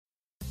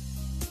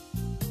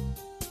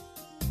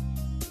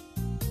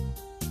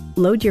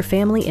Load your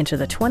family into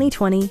the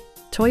 2020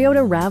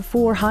 Toyota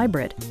RAV4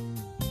 Hybrid.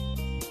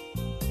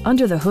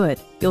 Under the hood,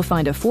 you'll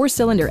find a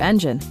 4-cylinder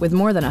engine with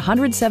more than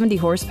 170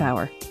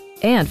 horsepower.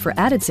 And for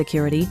added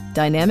security,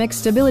 dynamic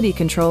stability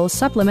control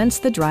supplements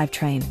the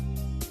drivetrain.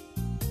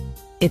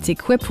 It's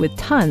equipped with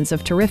tons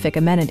of terrific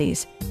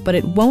amenities, but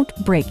it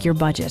won't break your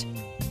budget,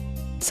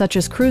 such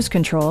as cruise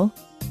control,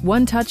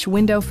 one-touch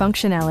window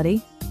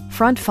functionality,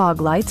 front fog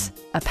lights,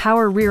 a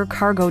power rear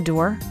cargo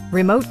door,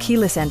 remote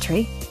keyless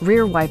entry,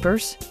 rear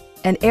wipers,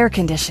 and air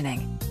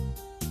conditioning.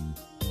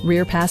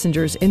 Rear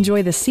passengers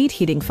enjoy the seat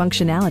heating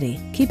functionality,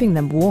 keeping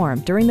them warm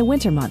during the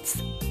winter months.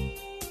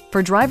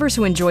 For drivers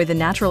who enjoy the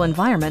natural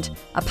environment,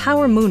 a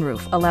power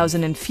moonroof allows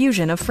an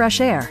infusion of fresh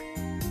air.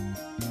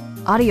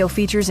 Audio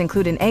features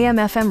include an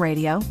AM/FM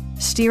radio,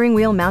 steering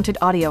wheel mounted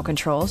audio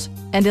controls,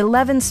 and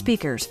 11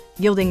 speakers,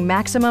 yielding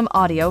maximum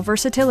audio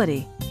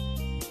versatility.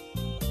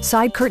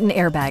 Side curtain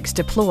airbags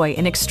deploy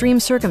in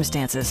extreme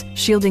circumstances,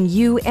 shielding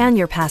you and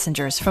your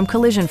passengers from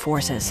collision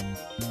forces.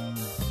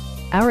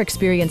 Our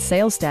experienced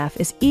sales staff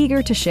is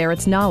eager to share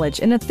its knowledge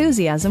and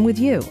enthusiasm with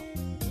you.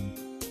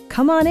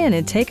 Come on in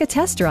and take a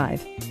test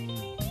drive.